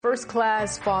First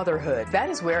Class Fatherhood. That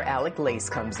is where Alec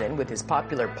Lace comes in with his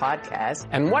popular podcast.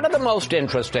 And one of the most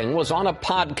interesting was on a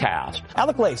podcast.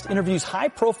 Alec Lace interviews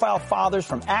high-profile fathers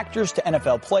from actors to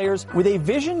NFL players with a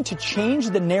vision to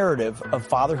change the narrative of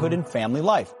fatherhood and family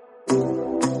life.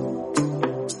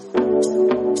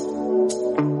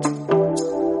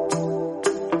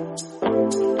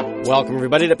 Welcome,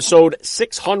 everybody, to episode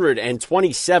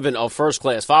 627 of First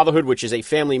Class Fatherhood, which is a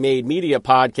family-made media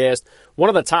podcast. One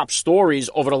of the top stories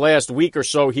over the last week or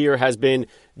so here has been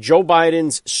Joe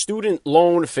Biden's student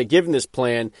loan forgiveness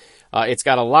plan. It's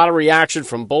got a lot of reaction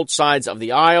from both sides of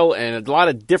the aisle and a lot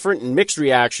of different and mixed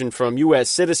reaction from U.S.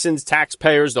 citizens,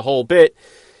 taxpayers, the whole bit.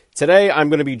 Today, I'm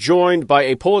going to be joined by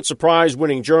a Pulitzer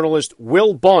Prize-winning journalist,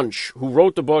 Will Bunch, who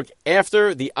wrote the book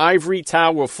After the Ivory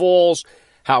Tower Falls: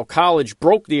 How College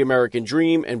Broke the American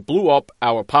Dream and Blew Up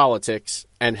Our Politics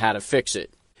and How to Fix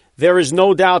It. There is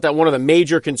no doubt that one of the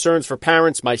major concerns for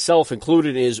parents, myself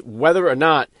included, is whether or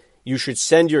not you should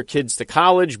send your kids to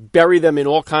college, bury them in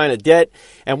all kind of debt.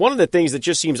 And one of the things that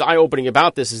just seems eye-opening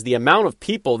about this is the amount of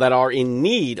people that are in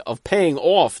need of paying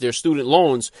off their student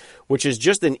loans, which is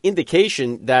just an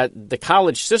indication that the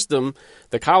college system,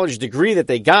 the college degree that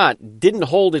they got, didn't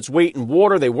hold its weight in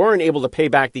water. They weren't able to pay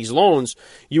back these loans.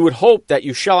 You would hope that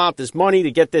you shell out this money to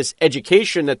get this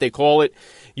education that they call it.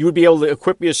 You would be able to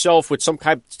equip yourself with some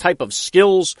type of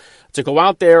skills to go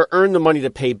out there, earn the money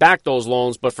to pay back those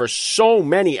loans. But for so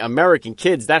many American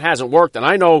kids, that hasn't worked. And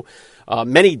I know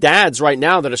many dads right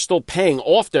now that are still paying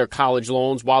off their college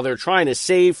loans while they're trying to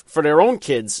save for their own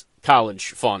kids' college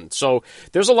fund. So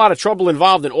there's a lot of trouble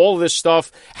involved in all of this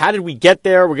stuff. How did we get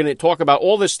there? We're going to talk about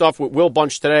all this stuff with Will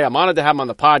Bunch today. I'm honored to have him on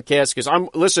the podcast because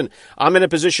I'm in a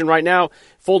position right now.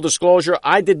 Full disclosure,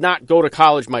 I did not go to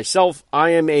college myself.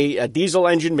 I am a diesel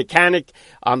engine mechanic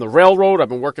on the railroad. I've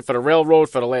been working for the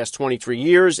railroad for the last 23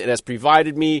 years. It has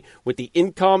provided me with the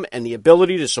income and the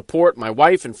ability to support my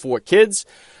wife and 4 kids.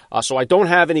 So I don't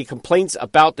have any complaints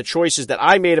about the choices that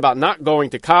I made about not going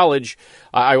to college.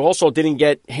 I also didn't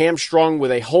get hamstrung with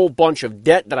a whole bunch of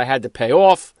debt that I had to pay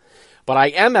off. But I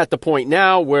am at the point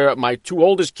now where my 2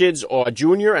 oldest kids are a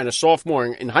junior and a sophomore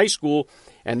in high school,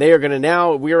 and they are going to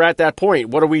now, we are at that point.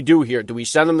 What do we do here? Do we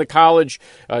send them to college?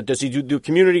 Does he do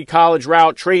community college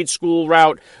route, trade school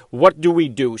route? What do we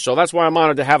do? So that's why I'm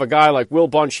honored to have a guy like Will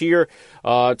Bunch here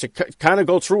to kind of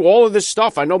go through all of this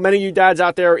stuff. I know many of you dads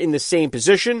out there are in the same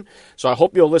position, so I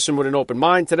hope you'll listen with an open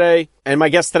mind today. And my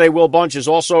guest today, Will Bunch, is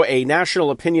also a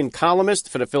national opinion columnist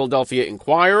for the Philadelphia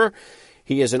Inquirer.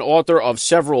 He is an author of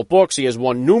several books. He has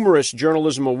won numerous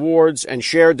journalism awards and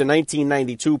shared the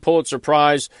 1992 Pulitzer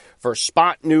Prize for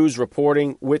spot news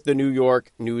reporting with the New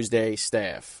York Newsday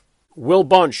staff. Will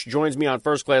Bunch joins me on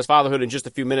First Class Fatherhood in just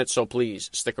a few minutes, so please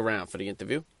stick around for the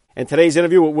interview. And today's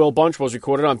interview with Will Bunch was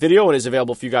recorded on video and is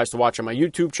available for you guys to watch on my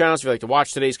YouTube channel. So if you'd like to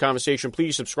watch today's conversation,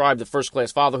 please subscribe to First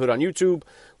Class Fatherhood on YouTube.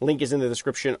 Link is in the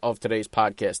description of today's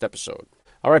podcast episode.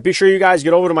 All right, be sure you guys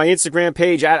get over to my Instagram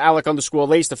page at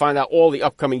Alec_Lace to find out all the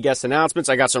upcoming guest announcements.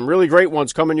 I got some really great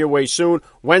ones coming your way soon.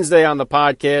 Wednesday on the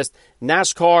podcast,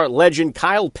 NASCAR legend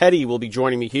Kyle Petty will be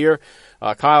joining me here.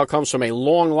 Kyle comes from a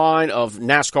long line of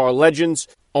NASCAR legends.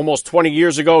 Almost 20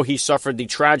 years ago, he suffered the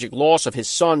tragic loss of his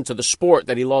son to the sport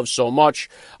that he loves so much.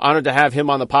 Honored to have him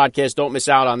on the podcast. Don't miss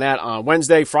out on that on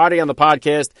Wednesday. Friday on the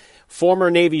podcast, former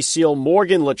Navy SEAL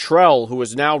Morgan Luttrell, who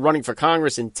is now running for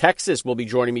Congress in Texas, will be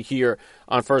joining me here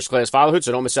on First Class Fatherhood,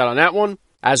 so don't miss out on that one.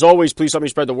 As always, please help me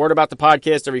spread the word about the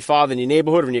podcast, every father in your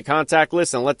neighborhood or in your contact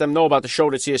list, and let them know about the show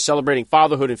that's here celebrating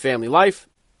fatherhood and family life.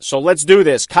 So let's do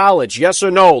this. College, yes or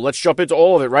no? Let's jump into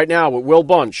all of it right now with Will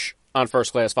Bunch on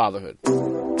First Class Fatherhood.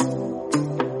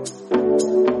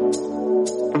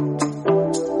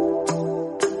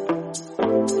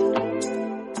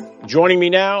 Joining me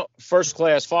now, First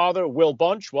Class Father, Will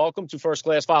Bunch. Welcome to First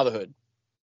Class Fatherhood.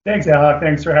 Thanks, Alec.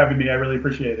 Thanks for having me. I really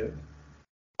appreciate it.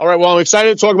 All right, well, I'm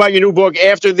excited to talk about your new book,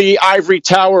 After the Ivory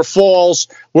Tower Falls.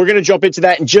 We're going to jump into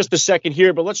that in just a second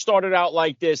here, but let's start it out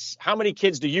like this. How many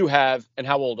kids do you have, and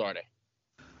how old are they?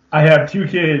 I have 2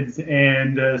 kids,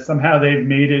 and somehow they've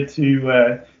made it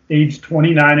to age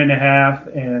 29 and a half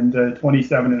and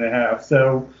 27 and a half.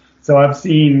 So I've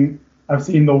seen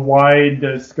the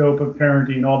wide scope of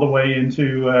parenting all the way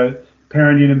into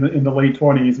parenting in the late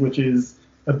 20s, which is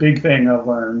a big thing I've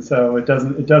learned. So it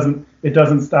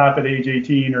doesn't stop at age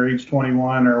 18 or age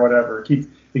 21 or whatever.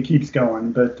 It keeps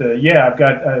going. But yeah, I've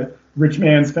got a rich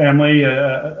man's family,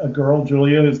 a girl,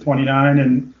 Julia, is 29,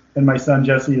 and my son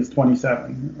Jesse is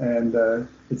 27, and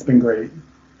it's been great.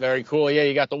 Very cool. Yeah,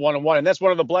 you got the one-on-one. And that's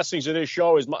one of the blessings of this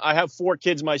show is I have 4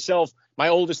 kids myself. My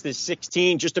oldest is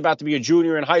 16, just about to be a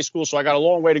junior in high school. So I got a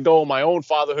long way to go on my own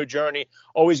fatherhood journey.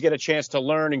 Always get a chance to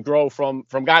learn and grow from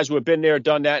guys who have been there,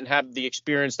 done that, and have the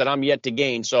experience that I'm yet to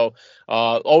gain. So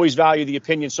always value the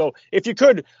opinion. So if you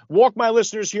could walk my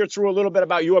listeners here through a little bit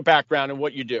about your background and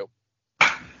what you do.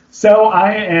 So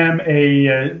I am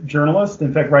a journalist.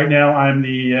 In fact, right now I'm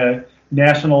the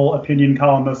national opinion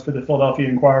columnist for the Philadelphia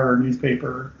Inquirer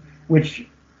newspaper, which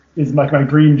is like my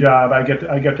dream job. I get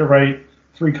to write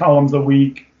 3 columns a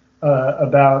week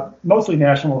about mostly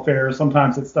national affairs.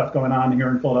 Sometimes it's stuff going on here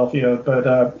in Philadelphia, but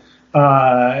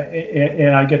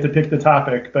and I get to pick the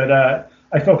topic. But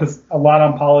I focus a lot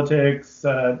on politics,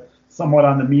 somewhat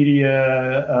on the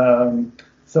media,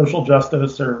 social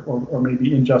justice, or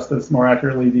maybe injustice more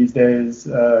accurately these days.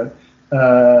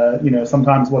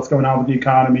 Sometimes what's going on with the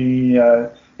economy,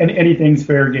 and anything's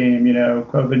fair game.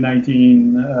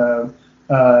 COVID-19.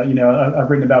 I've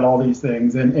written about all these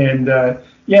things,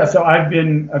 so I've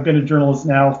been a journalist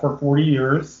now for 40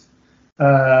 years.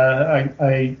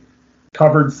 I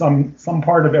covered some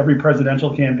part of every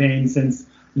presidential campaign since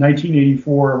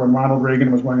 1984 when Ronald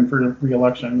Reagan was running for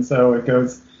re-election. So it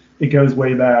goes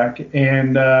way back,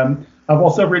 and I've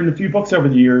also written a few books over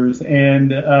the years,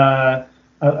 and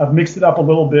I've mixed it up a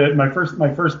little bit. My first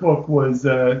book was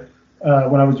when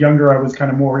I was younger. I was kind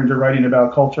of more into writing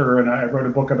about culture, and I wrote a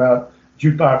book about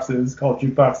jukeboxes called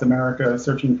Jukebox America,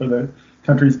 searching for the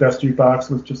country's best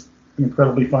jukebox. Was just an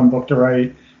incredibly fun book to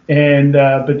write. And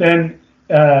but then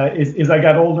as I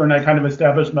got older and I kind of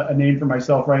established a name for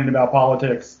myself writing about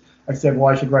politics, I said,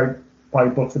 well, I should write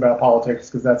books about politics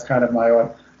because that's kind of my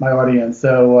audience.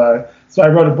 So I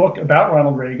wrote a book about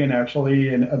Ronald Reagan, actually,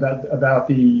 and about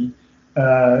the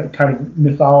kind of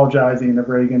mythologizing of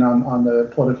Reagan on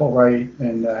the political right,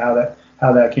 and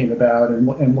how that came about, and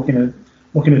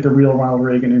looking at the real Ronald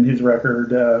Reagan and his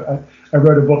record. I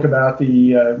wrote a book about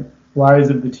the rise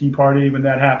of the Tea Party when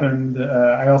that happened.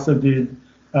 I also did.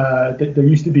 There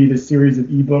used to be this series of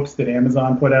ebooks that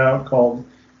Amazon put out called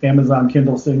Amazon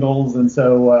Kindle Singles, and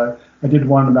so I did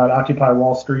one about Occupy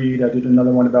Wall Street. I did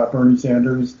another one about Bernie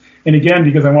Sanders, and again,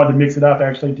 because I wanted to mix it up, I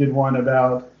actually did one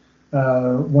about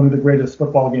one of the greatest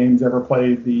football games ever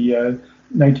played, the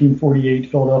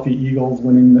 1948 Philadelphia Eagles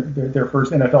winning their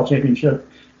first NFL championship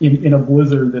in a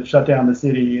blizzard that shut down the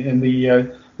city, and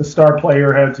the star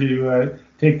player had to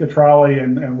take the trolley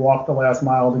and walk the last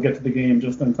mile to get to the game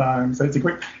just in time. So it's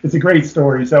a great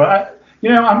story. So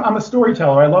I'm a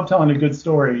storyteller. I love telling a good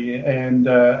story, and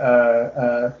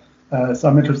so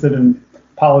I'm interested in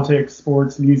politics,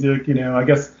 sports, music. I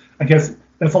guess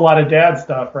that's a lot of dad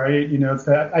stuff, right? It's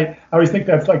that I always think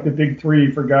that's like the big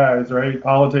 3 for guys, right?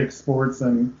 Politics, sports,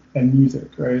 and music,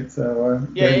 right? So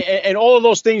and all of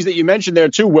those things that you mentioned there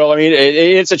too, Will. I mean,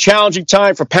 it's a challenging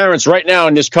time for parents right now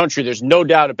in this country. There's no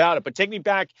doubt about it. But take me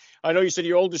back. I know you said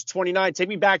your oldest 29. Take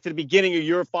me back to the beginning of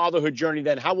your fatherhood journey.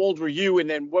 Then, how old were you, and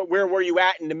then where were you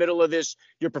at in the middle of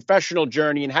your professional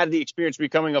journey, and how did the experience of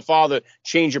becoming a father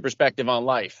change your perspective on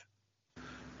life?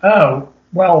 Oh,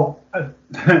 well,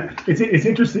 it's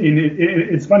interesting.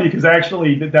 It's funny because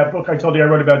actually that book I told you I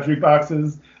wrote about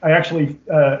jukeboxes, I actually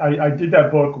I did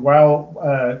that book while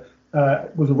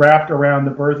was wrapped around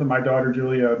the birth of my daughter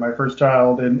Julia, my first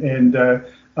child, and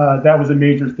that was a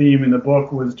major theme in the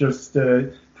book, was just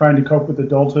trying to cope with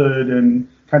adulthood and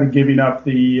kind of giving up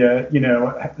the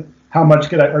how much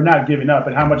could I, or not giving up,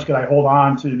 but how much could I hold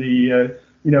on to the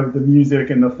the music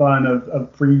and the fun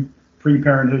of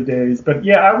pre-parenthood days. But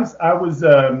yeah, I was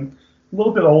a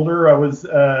little bit older. I was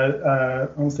I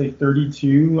want to say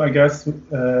 32, I guess,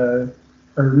 or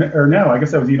no, I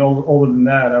guess I was even older than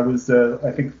that. I was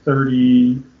I think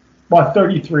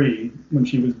 33 when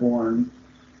she was born,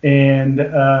 and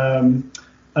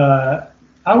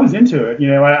I was into it.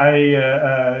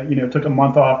 I took a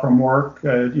month off from work.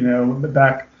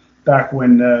 Back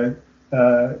when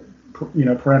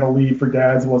parental leave for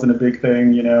dads wasn't a big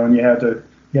thing. And you had to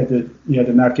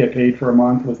not get paid for a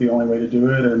month was the only way to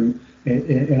do it, and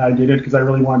I did it because I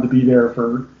really wanted to be there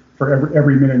for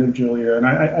every minute of Julia. And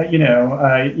I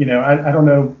don't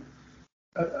know,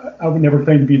 I would never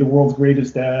claim to be the world's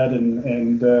greatest dad,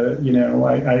 and I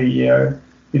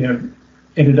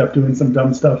ended up doing some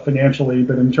dumb stuff financially,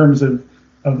 but in terms of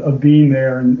being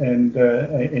there and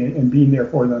being there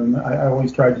for them, I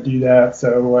always tried to do that.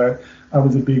 So I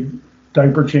was a big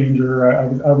diaper changer.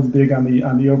 I was big on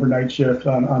the overnight shift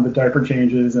on the diaper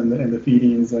changes and the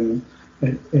feedings and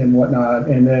whatnot.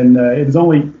 And then it was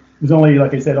only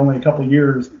like I said, only a couple of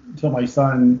years until my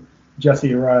son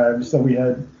Jesse arrived. So we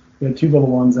had 2 little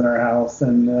ones in our house,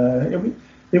 and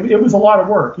it was a lot of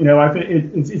work.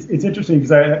 It's interesting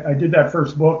because I did that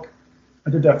first book. I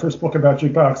did that first book about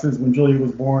jukeboxes when Julia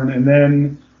was born, and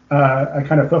then I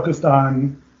kind of focused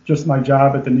on just my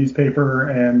job at the newspaper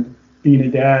and being a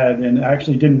dad. And I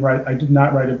actually I did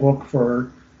not write a book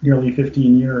for nearly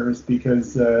 15 years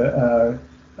because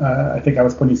I think I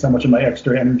was putting so much of my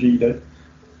extra energy that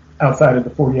outside of the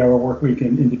 40-hour work week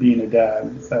into being a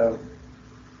dad. So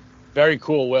very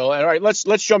cool, Will. All right, let's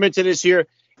jump into this here.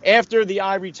 After the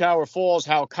ivory tower falls,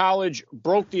 how college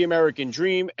broke the American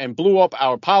dream and blew up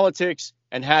our politics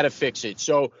and how to fix it.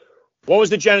 So what was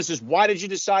the genesis? Why did you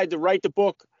decide to write the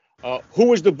book? Who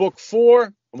was the book for?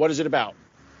 And what is it about?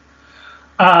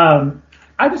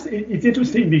 It's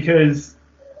interesting because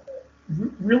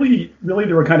really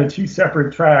there were kind of two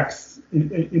separate tracks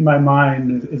in my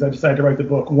mind as I decided to write the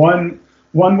book. One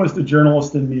was the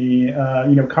journalist in me,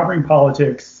 covering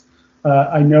politics.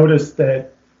 I noticed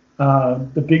that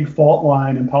the big fault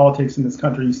line in politics in this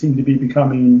country seemed to be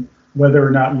becoming whether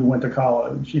or not you went to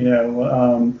college.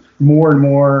 More and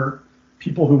more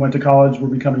people who went to college were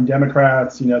becoming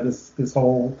Democrats. This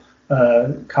whole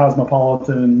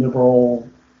cosmopolitan, liberal,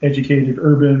 educated,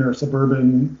 urban or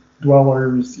suburban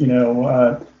dwellers.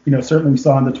 Certainly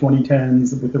saw in the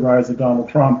 2010s with the rise of Donald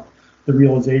Trump the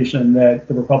realization that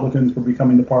the Republicans were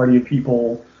becoming the party of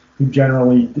people who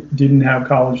generally didn't have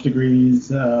college degrees.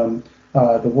 The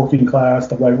working class,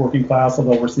 the white working class,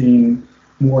 although we're seeing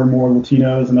more and more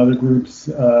Latinos and other groups,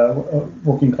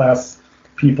 working class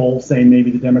people saying maybe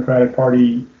the Democratic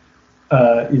Party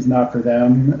is not for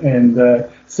them. And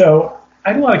so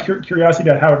I had a lot of curiosity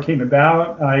about how it came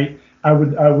about. I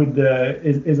would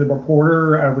as a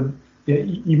reporter,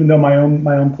 even though my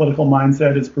own political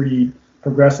mindset is pretty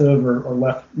progressive or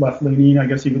left leaning, I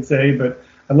guess you would say, but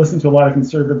I listened to a lot of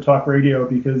conservative talk radio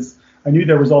because I knew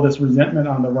there was all this resentment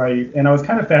on the right, and I was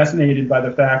kind of fascinated by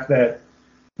the fact that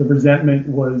the resentment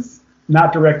was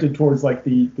not directed towards like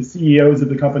the CEOs of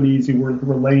the companies who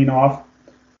were laying off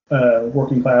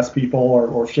working class people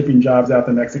or shipping jobs out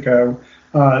to Mexico.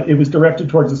 It was directed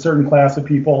towards a certain class of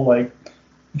people like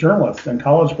journalists and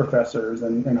college professors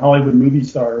and Hollywood movie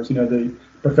stars, the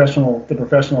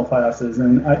professional classes.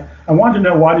 And I wanted to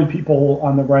know, why did people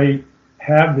on the right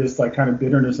have this like kind of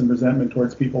bitterness and resentment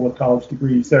towards people with college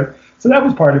degrees? So that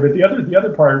was part of it. The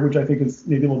other part, which I think is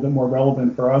maybe a little bit more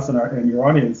relevant for us and your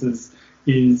audience, is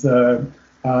as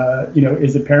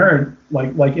a parent,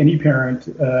 like any parent,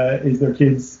 is their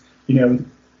kids,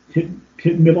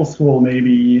 hit middle school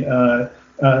maybe,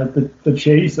 the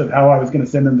chase of how I was going to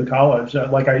send them to college.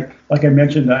 Like I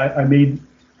mentioned, I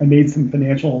made some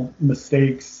financial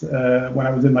mistakes when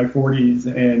I was in my 40s,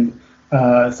 and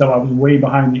so I was way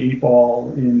behind the 8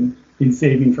 ball in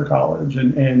saving for college.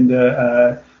 And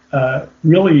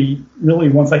really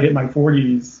once I hit my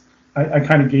 40s, I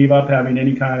kind of gave up having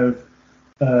any kind of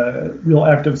real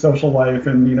active social life,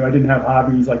 and I didn't have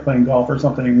hobbies like playing golf or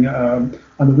something. On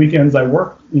the weekends I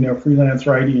worked, freelance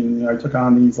writing. I took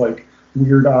on these like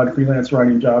weird, odd freelance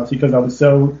writing jobs because I was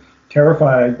so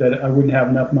terrified that I wouldn't have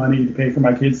enough money to pay for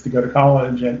my kids to go to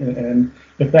college. And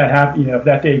if that happened, if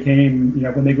that day came,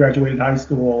 when they graduated high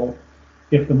school,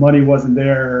 if the money wasn't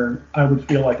there, I would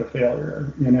feel like a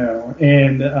failure,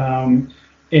 And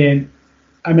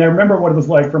I mean, I remember what it was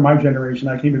like for my generation.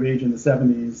 I came of age in the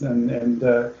 70s, and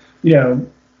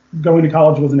going to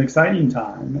college was an exciting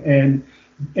time. And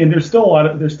there's still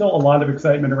a lot of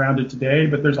excitement around it today,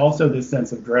 but there's also this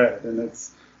sense of dread, and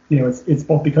it's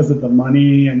both because of the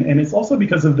money and it's also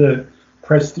because of the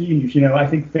prestige. I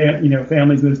think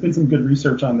families. There's been some good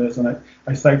research on this, and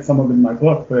I cite some of it in my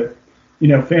book. But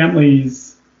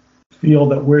families feel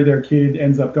that where their kid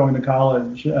ends up going to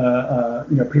college,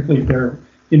 particularly if they're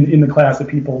in the class of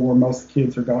people where most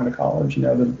kids are going to college,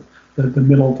 the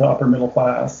middle to upper middle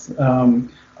class,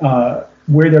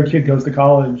 where their kid goes to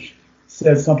college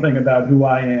says something about who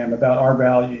I am, about our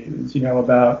values,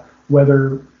 about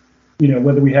whether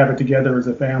we have it together as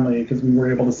a family because we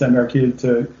were able to send our kid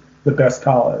to the best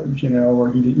college,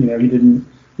 or he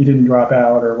didn't drop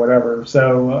out or whatever.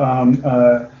 So,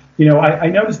 I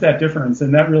noticed that difference,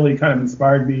 and that really kind of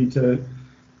inspired me to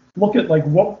look at like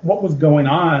what was going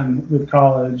on with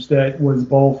college that was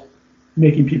both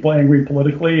making people angry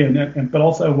politically but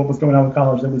also what was going on with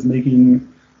college that was making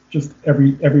just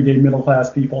everyday middle class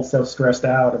people so stressed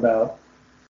out about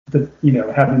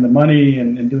having the money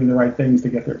and doing the right things to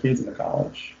get their kids into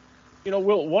college.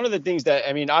 Will, one of the things that,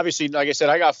 obviously, like I said,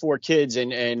 I got 4 kids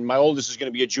and my oldest is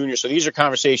going to be a junior. So these are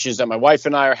conversations that my wife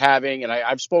and I are having. And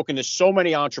I've spoken to so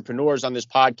many entrepreneurs on this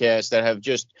podcast that have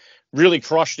just really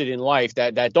crushed it in life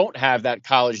that don't have that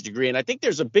college degree. And I think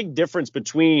there's a big difference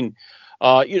between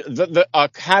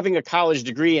having a college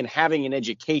degree and having an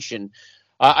education.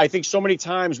 I think so many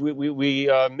times we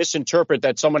misinterpret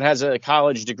that someone has a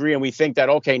college degree and we think that,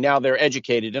 okay, now they're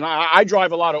educated. And I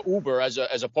drive a lot of Uber as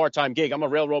a part-time gig. I'm a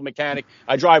railroad mechanic.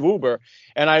 I drive Uber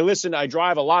and I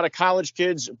drive a lot of college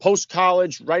kids,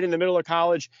 post-college, right in the middle of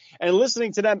college. And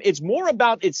listening to them, it's more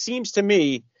about, it seems to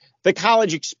me, the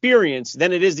college experience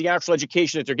than it is the actual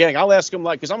education that they're getting. I'll ask them,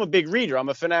 because I'm a big reader. I'm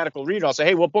a fanatical reader. I'll say,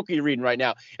 hey, what book are you reading right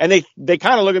now? And they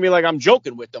kind of look at me like I'm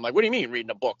joking with them. Like, what do you mean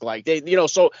reading a book?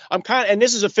 So I'm and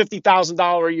this is a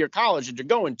 $50,000 a year college that you're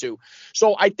going to.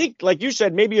 So I think, like you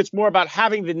said, maybe it's more about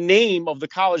having the name of the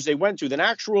college they went to than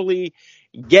actually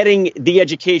getting the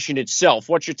education itself.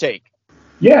 What's your take?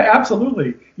 Yeah,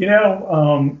 absolutely.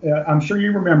 I'm sure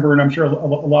you remember, and I'm sure a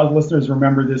lot of listeners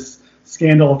remember this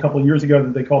scandal a couple of years ago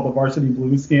that they called the Varsity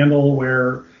Blues scandal,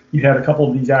 where you had a couple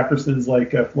of these actresses like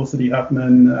Felicity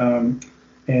Huffman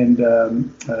and I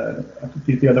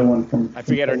forget the other one from. I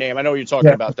forget her name. I know what you're talking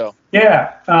about, though.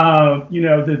 Yeah,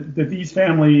 that these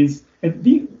families, and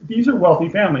these are wealthy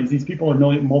families. These people are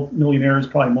millionaires,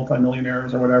 probably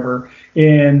multimillionaires or whatever,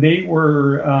 and they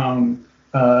were,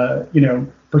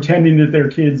 pretending that their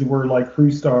kids were like crew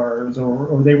stars,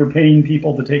 or they were paying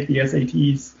people to take the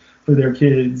SATs for their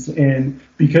kids, and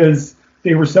because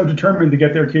they were so determined to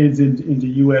get their kids into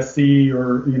USC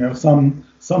or some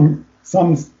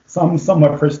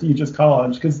somewhat prestigious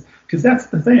college, because that's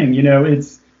the thing,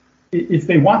 it's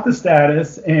they want the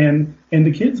status and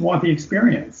the kids want the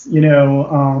experience.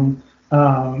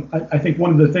 I think one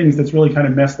of the things that's really kind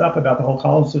of messed up about the whole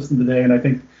college system today, and I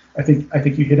think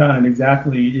you hit on it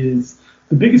exactly, is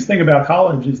the biggest thing about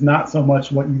college is not so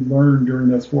much what you learn during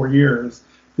those 4 years.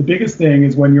 The biggest thing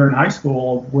is when you're in high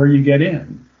school, where you get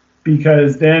in,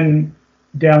 because then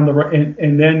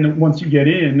and then once you get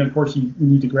in, of course, you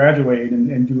need to graduate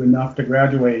and do enough to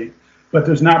graduate, but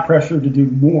there's not pressure to do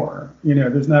more.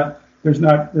 There's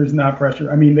not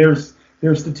pressure. I mean, there's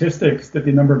statistics that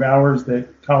the number of hours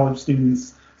that college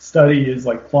students study is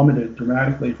like plummeted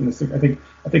dramatically from I think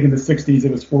in the 60s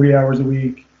it was 40 hours a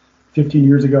week. 15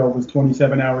 years ago it was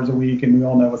 27 hours a week, and we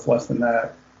all know it's less than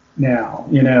that now,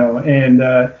 and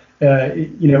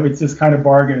it's just kind of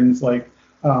bargains. Like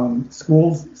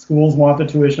schools want the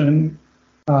tuition,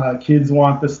 kids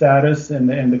want the status and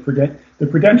the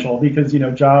credential, because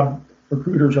job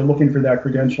recruiters are looking for that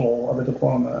credential of a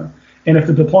diploma. And if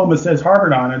the diploma says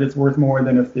Harvard on it, it's worth more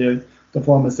than if the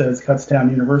diploma says Kutztown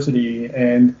University.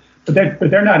 But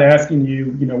they're not asking you,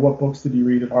 what books did you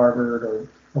read at Harvard, or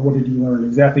what did you learn?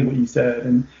 Exactly what you said.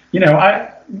 And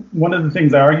one of the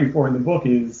things I argue for in the book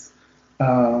is,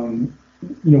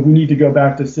 we need to go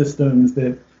back to systems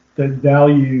that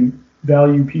value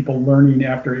people learning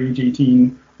after age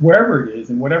 18, wherever it is,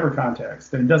 in whatever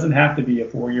context. And it doesn't have to be a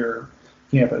 4-year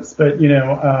campus. But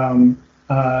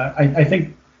I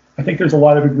think there's a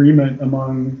lot of agreement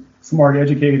among smart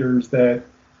educators that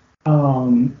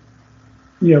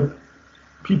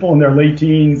people in their late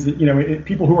teens,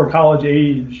 people who are college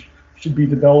age should be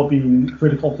developing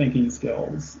critical thinking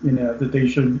skills. That they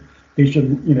should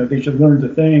learn to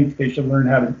think. They should learn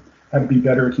how to be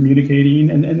better at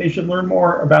communicating, and they should learn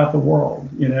more about the world.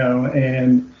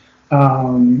 And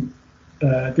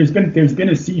there's been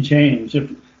a sea change.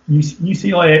 If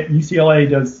UCLA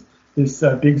does this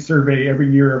big survey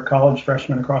every year of college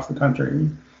freshmen across the country,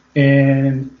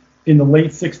 and in the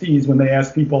late 60s, when they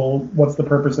asked people what's the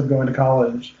purpose of going to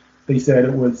college, they said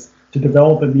it was to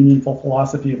develop a meaningful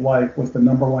philosophy of life was the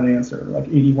number one answer, like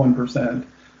 81%.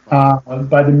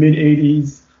 By the mid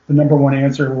 80s, the number one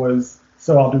answer was,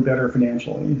 so I'll do better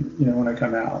financially, when I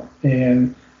come out.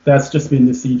 And that's just been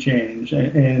the sea change.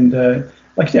 And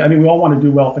like I said, I mean, we all want to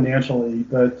do well financially,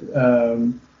 but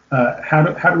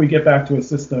how do we get back to a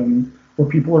system where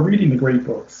people are reading the great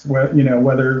books,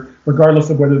 regardless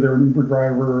of whether they're an Uber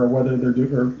driver or whether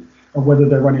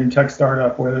they're running a tech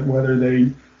startup, whether they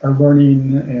are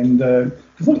learning, and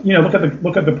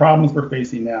look at the problems we're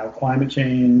facing now. Climate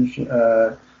change,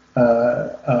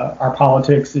 our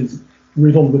politics is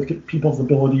riddled with people's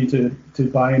ability to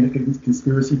buy into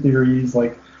conspiracy theories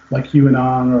like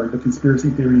QAnon, or the conspiracy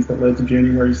theories that led to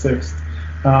January 6th.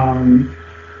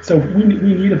 So we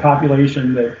need a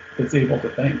population that's able to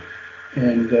think.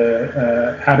 And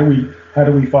how do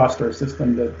we foster a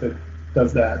system that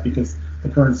does that? Because the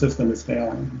current system is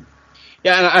failing.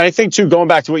 Yeah, and I think, too, going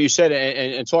back to what you said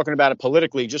and talking about it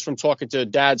politically, just from talking to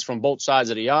dads from both sides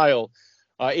of the aisle,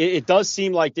 it does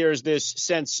seem like there's this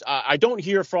sense. I don't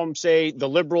hear from, say, the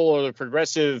liberal or the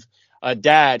progressive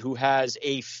dad who has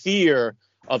a fear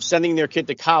of sending their kid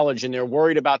to college, and they're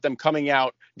worried about them coming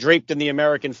out draped in the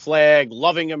American flag,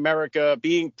 loving America,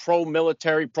 being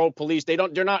pro-military, pro-police.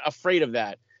 They're not afraid of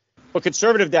that. But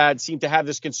conservative dads seem to have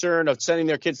this concern of sending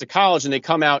their kids to college, and they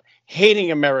come out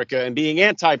hating America and being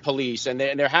anti-police. And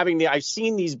they're having I've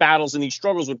seen these battles and these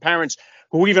struggles with parents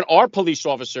who even are police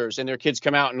officers, and their kids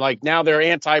come out and like now they're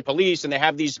anti-police, and they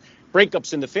have these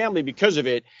breakups in the family because of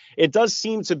it. It does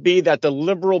seem to be that the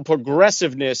liberal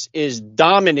progressiveness is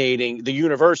dominating the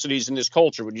universities in this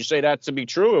culture. Would you say that to be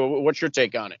true, or what's your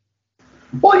take on it?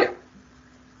 Well, yeah,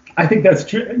 I think that's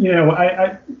true.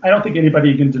 I don't think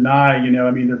anybody can deny.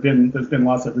 I mean, there's been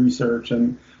lots of research,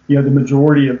 and the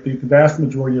vast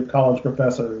majority of college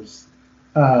professors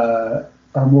are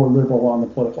more liberal on the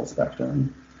political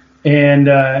spectrum, and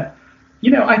I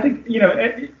think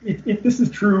this is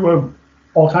true of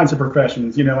all kinds of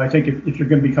professions. I think if you're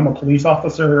going to become a police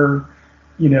officer,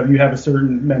 you have a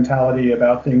certain mentality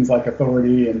about things like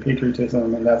authority and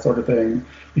patriotism and that sort of thing.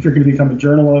 If you're going to become a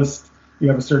journalist, you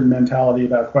have a certain mentality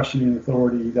about questioning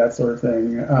authority, that sort of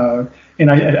thing. And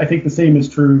I think the same is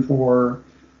true for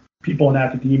people in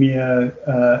academia.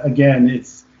 Again,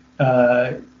 it's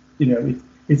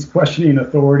it's questioning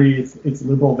authority. It's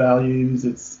liberal values.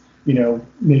 It's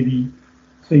maybe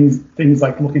things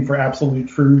like looking for absolute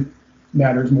truth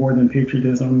matters more than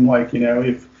patriotism. Like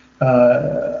if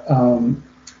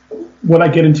what I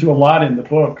get into a lot in the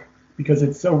book, because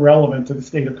it's so relevant to the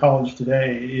state of college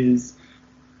today, is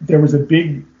there was a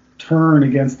big turn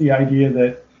against the idea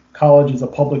that college is a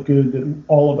public good that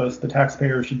all of us, the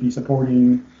taxpayers, should be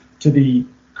supporting, to the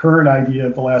current idea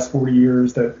of the last 40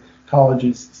 years that college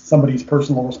is somebody's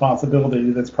personal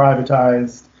responsibility that's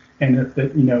privatized, and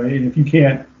if you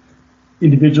can't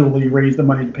individually raise the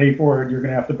money to pay for it, you're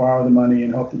going to have to borrow the money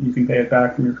and hope that you can pay it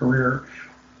back from your career.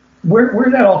 Where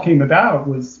that all came about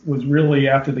was really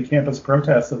after the campus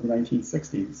protests of the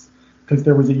 1960s, because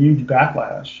there was a huge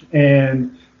backlash.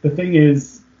 And the thing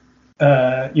is,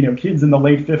 kids in the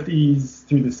late 50s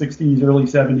through the 60s, early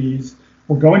 70s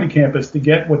were going to campus to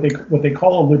get what they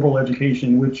call a liberal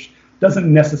education, which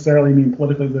doesn't necessarily mean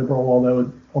politically liberal, although it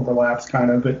overlaps kind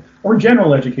of, or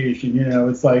general education.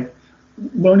 It's like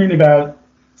learning about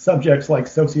subjects like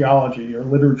sociology or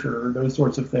literature or those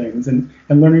sorts of things, and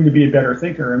learning to be a better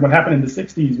thinker. And what happened in the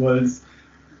 60s was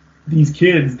these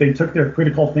kids, they took their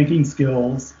critical thinking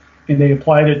skills and they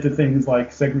applied it to things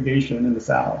like segregation in the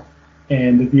South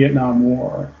and the Vietnam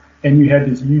War. And you had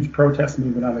this huge protest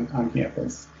movement on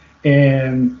campus.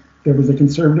 And there was a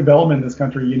conservative element in this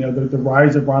country. The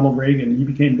rise of Ronald Reagan. He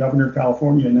became governor of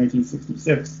California in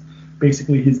 1966.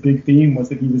 Basically, his big theme was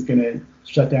that he was going to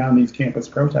shut down these campus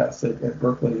protests at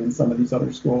Berkeley and some of these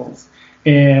other schools.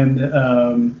 And,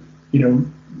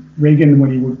 Reagan,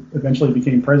 when he eventually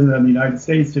became president of the United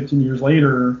States 15 years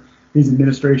later, his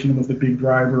administration was the big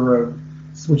driver of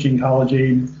switching college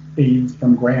aids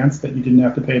from grants that you didn't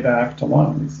have to pay back to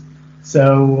loans.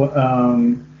 So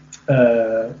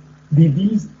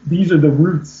these are the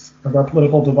roots of our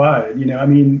political divide.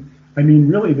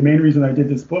 Really, the main reason I did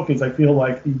this book is I feel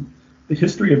like the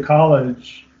history of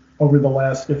college over the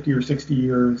last 50 or 60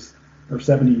 years, or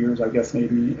 70 years, I guess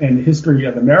maybe, and the history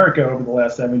of America over the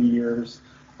last 70 years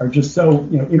are just so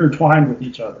intertwined with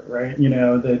each other, right?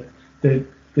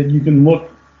 That you can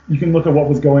look at what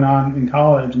was going on in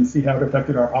college and see how it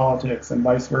affected our politics and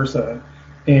vice versa,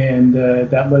 and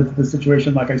that led to the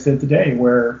situation, like I said today,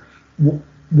 where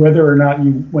whether or not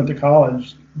you went to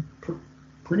college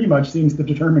pretty much seems to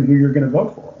determine who you're going to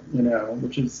vote for,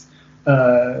 which is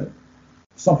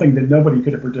something that nobody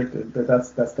could have predicted, but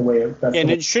that's the way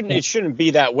it shouldn't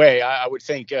be that way. I would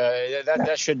think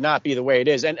that should not be the way it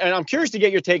is. And I'm curious to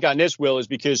get your take on this, Will, is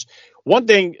because one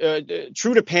thing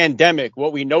true to pandemic,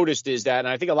 what we noticed is that, and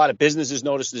I think a lot of businesses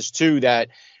noticed this too, that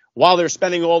while they're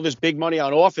spending all this big money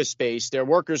on office space, their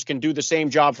workers can do the same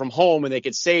job from home, and they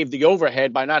could save the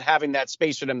overhead by not having that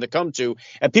space for them to come to.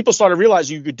 And people started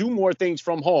realizing you could do more things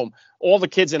from home. All the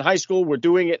kids in high school were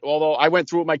doing it. Although I went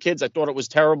through it with my kids, I thought it was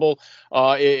terrible.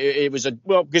 It was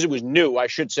because it was new. I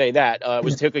should say that it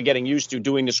was typically getting used to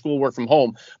doing the schoolwork from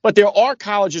home. But there are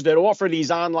colleges that offer these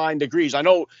online degrees. I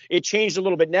know it changed a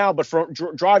little bit now, but for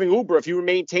driving Uber, if you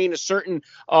maintain a certain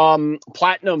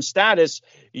platinum status,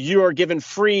 you are given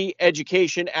free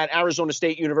education at Arizona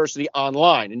State University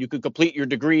online, and you can complete your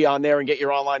degree on there and get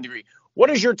your online degree. What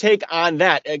is your take on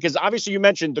that? Because obviously you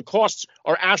mentioned the costs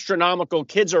are astronomical.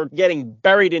 Kids are getting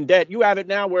buried in debt. You have it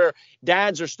now where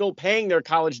dads are still paying their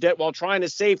college debt while trying to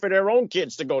save for their own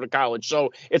kids to go to college.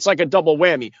 So it's like a double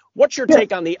whammy. What's your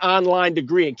take on the online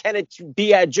degree, and can it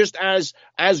be just as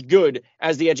good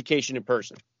as the education in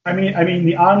person? I mean,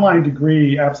 the online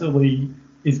degree absolutely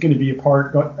is going to be a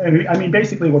part. I mean,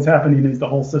 basically what's happening is the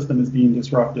whole system is being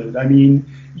disrupted. I mean,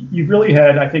 you've really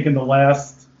had, I think, in the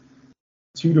last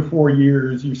 2 to 4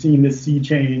 years, you're seeing this sea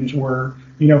change where,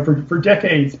 for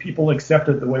decades, people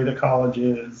accepted the way that college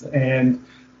is, and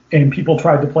people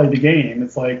tried to play the game.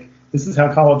 It's like, this is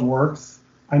how college works.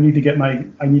 I need to get my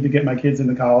kids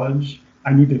into college.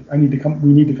 We need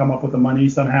to come up with the money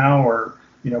somehow, or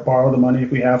borrow the money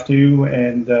if we have to,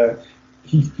 and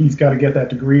he's got to get that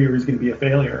degree or he's going to be a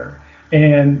failure.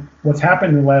 And what's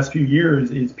happened in the last few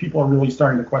years is people are really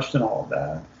starting to question all of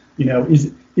that.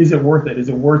 Is it worth it? Is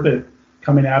it worth it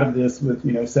coming out of this with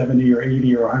 $70 or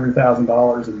 $80 or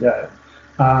 $100,000 in debt?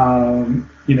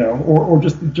 Or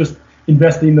just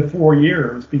investing the 4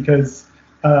 years because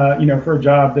for a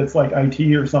job that's like IT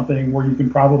or something where you can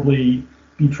probably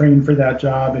be trained for that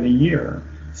job in a year.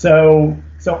 So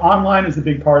online is a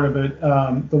big part of it.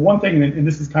 The one thing, and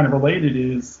this is kind of related,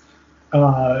 is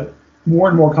more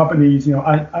and more companies,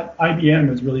 IBM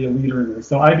is really a leader in this.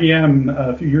 So IBM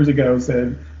a few years ago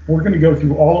said, we're going to go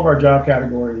through all of our job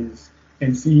categories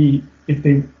and see if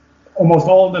almost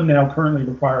all of them now currently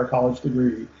require a college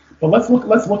degree. But let's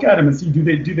look at them and see, do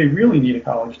they really need a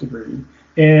college degree?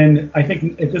 And I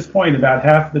think at this point, about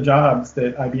half the jobs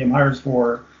that IBM hires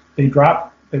for, they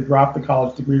drop the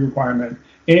college degree requirement,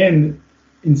 and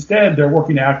instead they're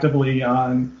working actively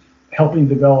on helping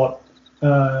develop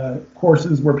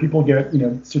courses where people get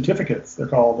certificates, they're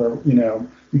called, or you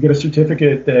get a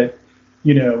certificate that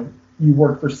you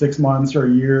work for 6 months or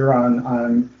a year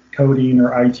on coding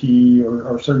or IT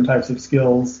or certain types of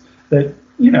skills that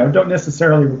don't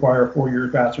necessarily require a 4-year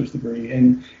bachelor's degree.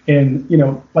 And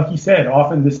like you said,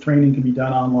 often this training can be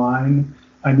done online.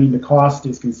 I mean, the cost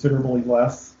is considerably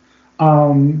less.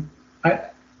 I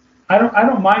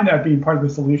don't mind that being part of the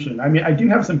solution. I mean, I do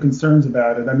have some concerns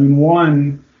about it. I mean,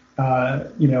 one,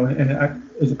 as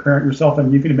a parent yourself,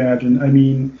 and you can imagine, I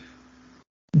mean,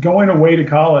 going away to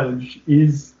college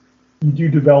is, you do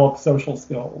develop social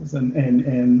skills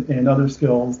and other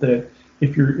skills that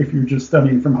if you're just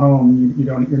studying from home,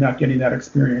 you're not getting that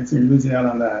experience, and you're losing out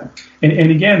on that.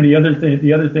 And again, the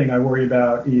other thing I worry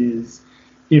about is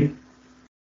if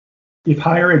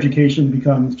higher education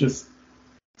becomes just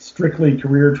strictly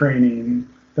career training,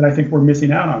 then I think we're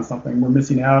missing out on something. We're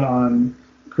missing out on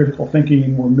critical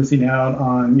thinking. We're missing out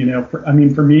on,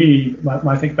 for me, when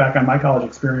I think back on my college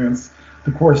experience,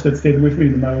 the course that stayed with me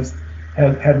the most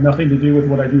had nothing to do with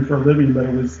what I do for a living, but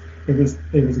it was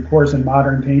a course in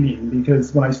modern painting,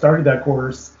 because when I started that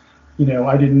course,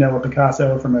 I didn't know a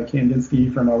Picasso from a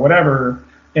Kandinsky from a whatever,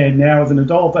 and now as an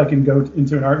adult I can go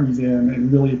into an art museum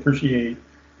and really appreciate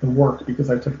the work because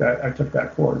I took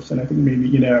that course. And I think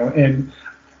maybe and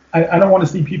I don't want to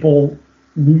see people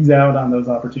lose out on those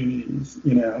opportunities.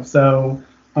 So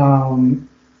how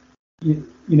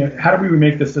do we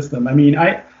remake the system? I mean,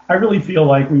 I really feel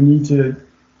like we need to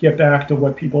get back to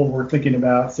what people were thinking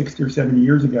about 60 or 70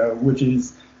 years ago, which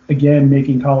is, again,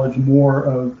 making college more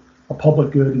of a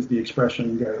public good, as the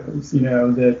expression goes.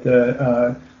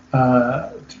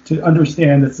 To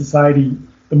understand that society,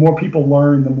 the more people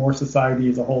learn, the more society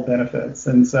as a whole benefits.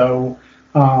 And so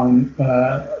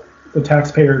the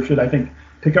taxpayer should, I think,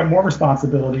 pick up more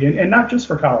responsibility, and not just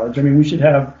for college. I mean, we should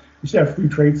have free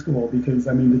trade school, because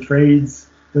I mean, the trades,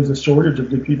 there's a shortage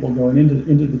of good people going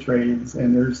into the trades,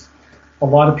 and there's a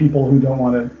lot of people who don't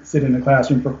want to sit in a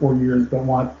classroom for 4 years, but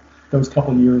want those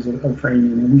couple years of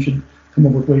training, and we should come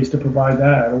up with ways to provide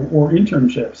that, or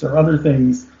internships or other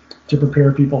things to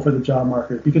prepare people for the job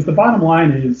market. Because the bottom line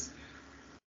is,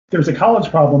 there's a college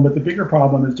problem, but the bigger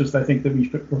problem is just, I think, that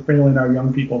we're failing our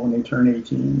young people when they turn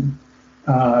 18.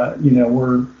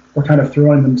 We're kind of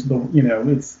throwing them to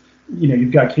the,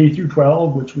 you've got K through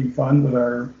 12, which we fund with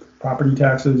our property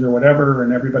taxes or whatever,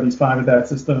 and everybody's fine with that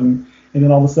system. And then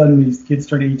all of a sudden these kids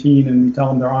turn 18 and we tell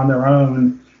them they're on their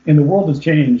own, and the world has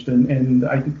changed, and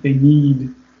I think they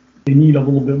need a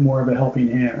little bit more of a helping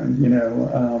hand.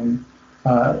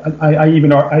 I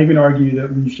even argue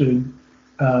that we should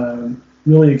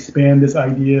really expand this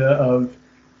idea of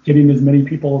getting as many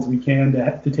people as we can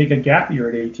to take a gap year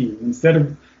at 18, instead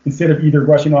of either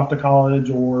rushing off to college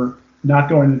or not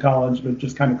going to college, but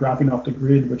just kind of dropping off the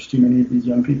grid, which too many of these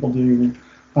young people do.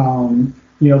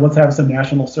 Let's have some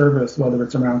national service, whether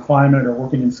it's around climate or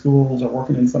working in schools or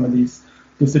working in some of these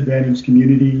disadvantaged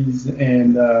communities.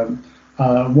 And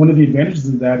one of the advantages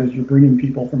of that is you're bringing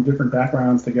people from different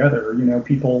backgrounds together.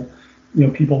 People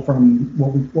from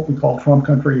what we call Trump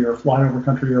country or flyover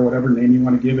country or whatever name you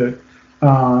want to give it,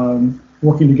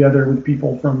 working together with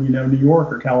people from New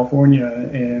York or California,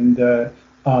 and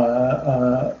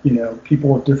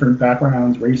people of different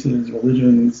backgrounds, races,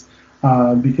 religions,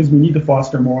 because we need to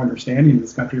foster more understanding in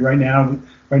this country. Right now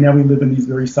we live in these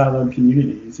very siloed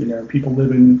communities. People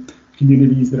live in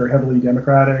communities that are heavily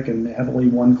Democratic and heavily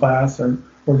one class, or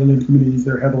they live in communities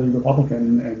that are heavily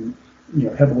Republican and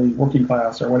heavily working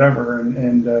class or whatever.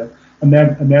 And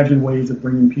imagine ways of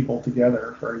bringing people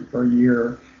together for a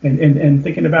year and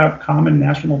thinking about common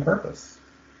national purpose.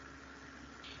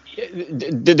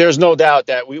 There's no doubt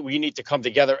that we need to come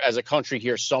together as a country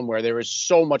here somewhere. There is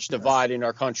so much divide in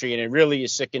our country, and it really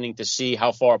is sickening to see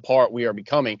how far apart we are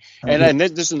becoming. And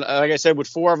this is, like I said, with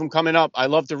 4 of them coming up, I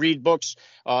love to read books.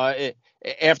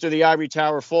 After the Ivory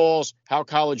Tower Falls, How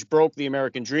College Broke the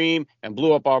American Dream and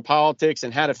Blew Up Our Politics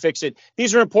and How to Fix It.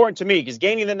 These are important to me because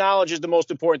gaining the knowledge is the most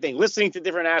important thing. Listening to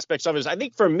different aspects of it. I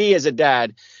think for me as a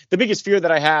dad, the biggest fear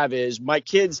that I have is my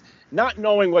kids not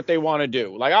knowing what they want to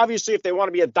do. Like, obviously, if they want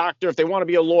to be a doctor, if they want to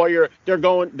be a lawyer, they're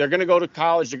going to go to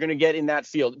college. They're going to get in that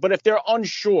field. But if they're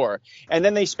unsure and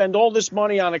then they spend all this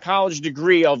money on a college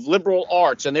degree of liberal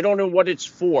arts and they don't know what it's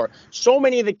for. So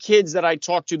many of the kids that I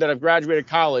talk to that have graduated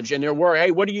college and they're worried,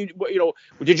 hey,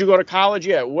 did you go to college?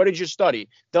 Yeah. What did you study?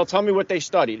 They'll tell me what they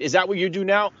studied. Is that what you do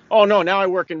now? Oh, no, now I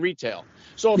work in retail.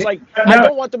 So it's like, I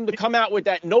don't want them to come out with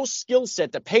that no skill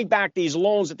set to pay back these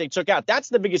loans that they took out. That's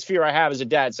the biggest fear I have as a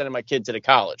dad, sending my kid to the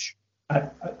college.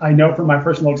 I know from my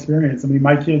personal experience. I mean,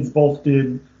 my kids both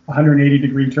did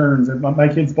 180-degree turns, and my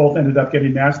kids both ended up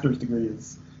getting master's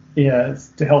degrees to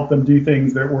help them do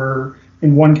things that were,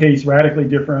 in one case, radically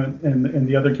different, and in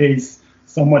the other case,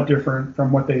 somewhat different from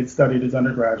what they had studied as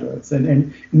undergraduates.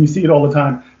 And you see it all the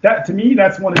time. That, to me,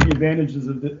 that's one of the advantages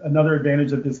of another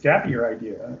advantage of this gap year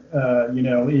idea,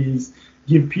 is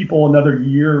give people another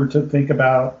year to think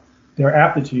about their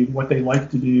aptitude, what they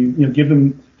like to do, give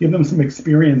them some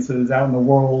experiences out in the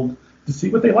world to see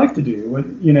what they like to do,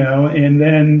 and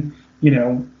then,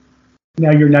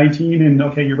 now you're 19 and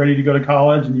okay, you're ready to go to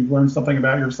college and you've learned something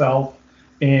about yourself.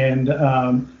 And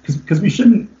because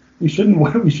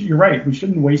you're right, we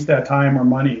shouldn't waste that time or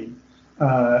money,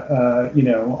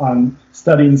 on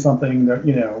studying something that,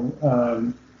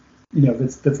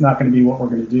 that's not going to be what we're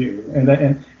going to do.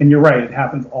 And you're right, it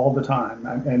happens all the time.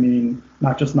 I mean,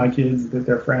 not just my kids, but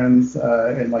their friends,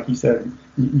 and like you said,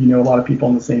 a lot of people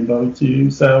in the same boat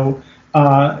too. So,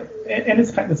 and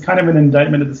it's kind of an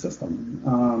indictment of the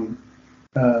system.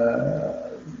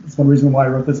 It's one reason why I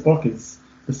wrote this book is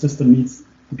the system needs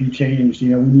to be changed. We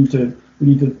need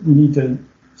to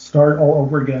start all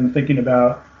over again, thinking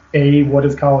about A, what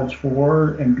is college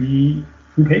for, and B,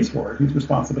 who pays for it, whose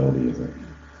responsibility is it?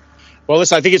 Well,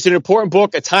 listen, I think it's an important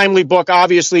book, a timely book,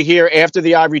 obviously, here after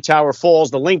the Ivory Tower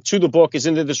Falls. The link to the book is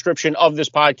in the description of this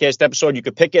podcast episode. You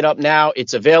can pick it up now.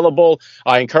 It's available.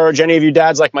 I encourage any of you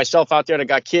dads like myself out there that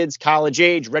got kids, college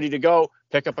age, ready to go,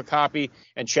 pick up a copy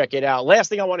and check it out. Last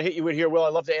thing I want to hit you with here, Will, I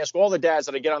love to ask all the dads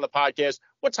that I get on the podcast,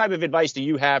 what type of advice do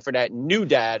you have for that new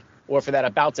dad or for that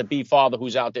about-to-be father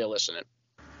who's out there listening?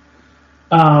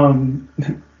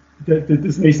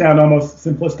 This may sound almost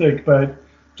simplistic, but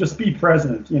just be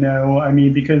present,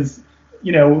 because,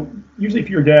 usually if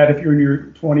you're a dad, if you're in your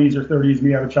 20s or 30s and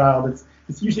you have a child,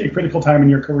 it's usually a critical time in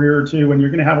your career too, and you're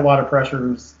going to have a lot of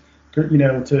pressures,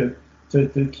 to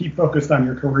keep focused on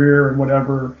your career and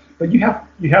whatever. But you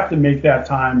have to make that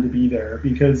time to be there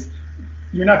because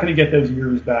you're not going to get those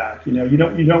years back. You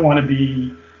don't want to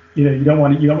be, you don't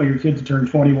want your kid to turn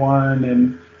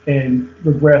 21 and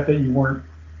regret that you weren't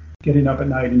getting up at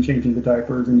night and changing the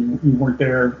diapers and you weren't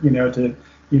there,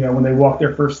 when they walk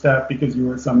their first step because you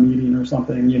were at some meeting or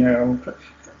something.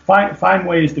 Find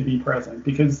ways to be present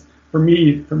because for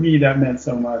me that meant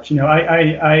so much.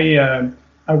 I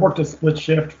worked a split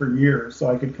shift for years so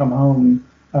I could come home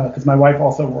because my wife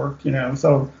also worked,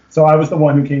 so I was the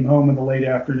one who came home in the late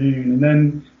afternoon, and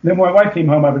then when my wife came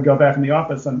home, I would go back in the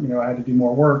office and I had to do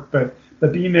more work, but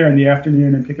being there in the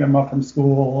afternoon and picking them up from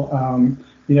school,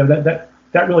 that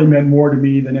really meant more to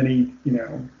me than any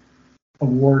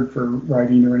award for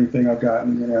writing or anything I've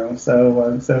gotten,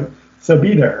 so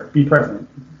be there, be present.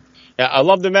 Yeah, I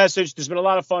love the message. There's been a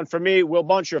lot of fun for me. Will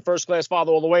Bunch, you're a first-class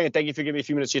father all the way, and thank you for giving me a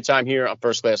few minutes of your time here on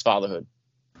First Class Fatherhood.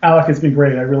 Alec, it's been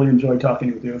great. I really enjoyed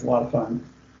talking with you. It was a lot of fun.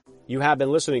 You have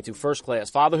been listening to First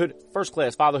Class Fatherhood. First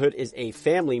Class Fatherhood is a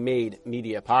family-made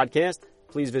media podcast.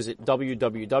 Please visit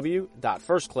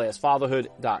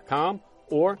www.firstclassfatherhood.com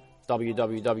or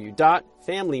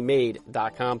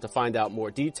www.familymade.com to find out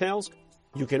more details.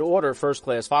 You can order First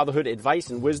Class Fatherhood advice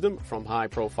and wisdom from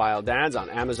high-profile dads on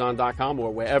Amazon.com or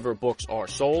wherever books are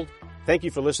sold. Thank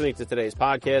you for listening to today's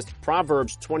podcast.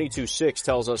 Proverbs 22:6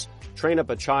 tells us, train up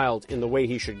a child in the way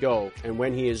he should go, and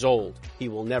when he is old, he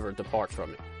will never depart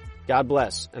from it. God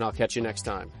bless, and I'll catch you next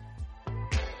time.